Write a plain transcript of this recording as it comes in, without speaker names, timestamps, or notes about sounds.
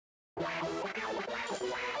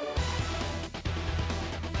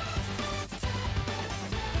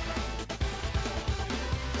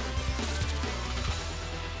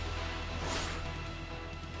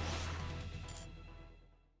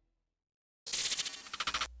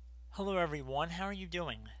Hello everyone, how are you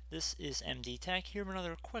doing? This is MD Tech here with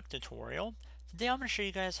another quick tutorial. Today I'm going to show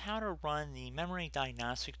you guys how to run the Memory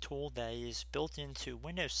Diagnostic Tool that is built into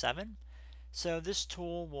Windows 7. So this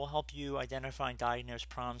tool will help you identify and diagnose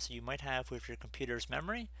problems that you might have with your computer's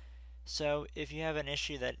memory. So if you have an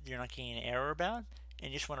issue that you're not getting an error about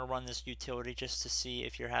and you just want to run this utility just to see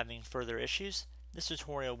if you're having further issues, this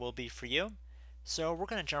tutorial will be for you. So we're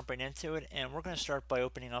going to jump right into it, and we're going to start by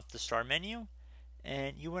opening up the Start menu.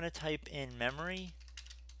 And you want to type in Memory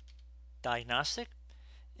Diagnostic,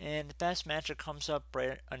 and the best match that comes up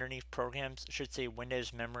right underneath Programs should say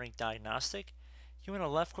Windows Memory Diagnostic. You want to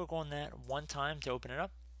left click on that one time to open it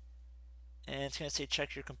up, and it's going to say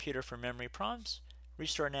check your computer for memory problems.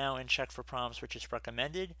 Restart now and check for problems, which is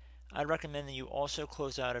recommended. I'd recommend that you also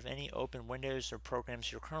close out of any open windows or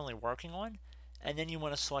programs you're currently working on, and then you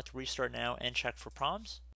want to select Restart now and check for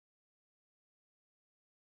problems.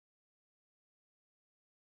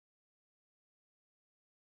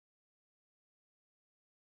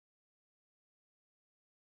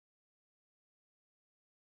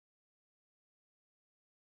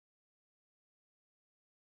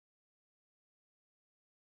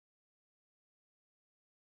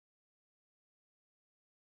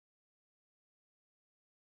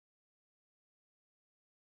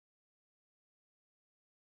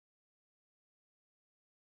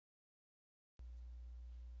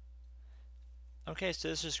 Okay, so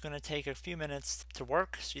this is going to take a few minutes to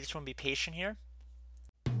work, so you just want to be patient here.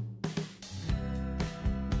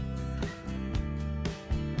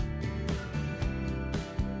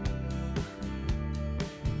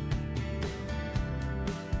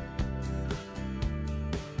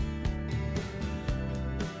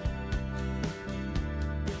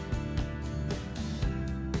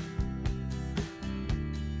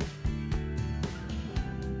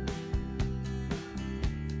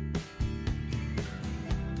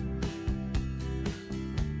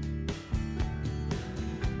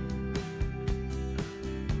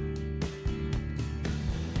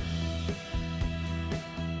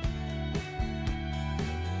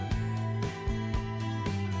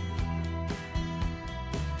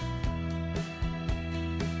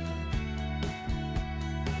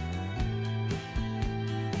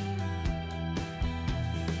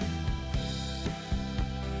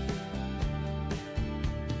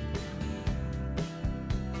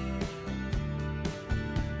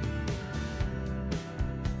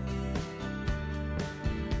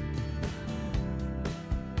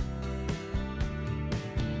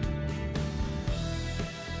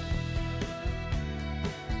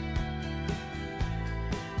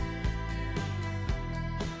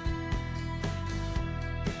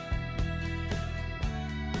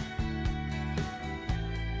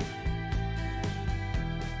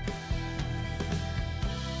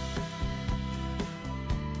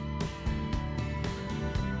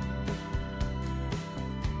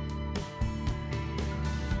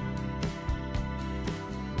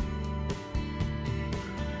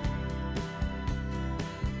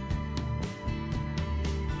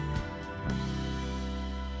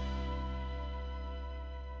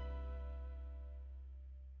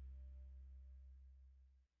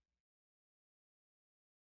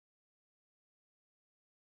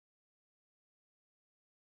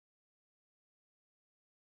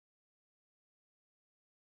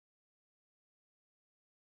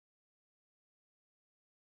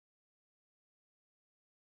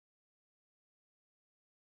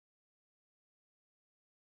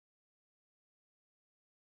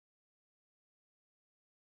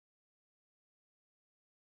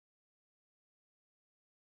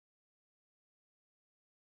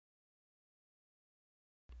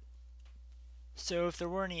 So if there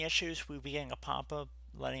were any issues, we'd be getting a pop-up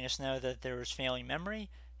letting us know that there was failing memory,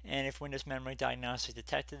 and if Windows Memory Diagnostic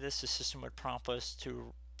detected this, the system would prompt us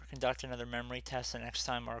to conduct another memory test the next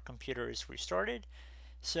time our computer is restarted.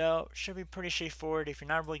 So should be pretty straightforward. If you're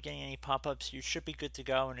not really getting any pop-ups, you should be good to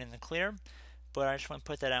go and in the clear, but I just want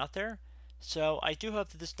to put that out there. So I do hope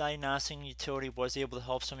that this diagnostic utility was able to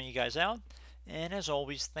help some of you guys out, and as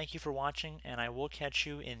always, thank you for watching, and I will catch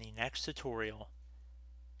you in the next tutorial.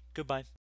 Goodbye.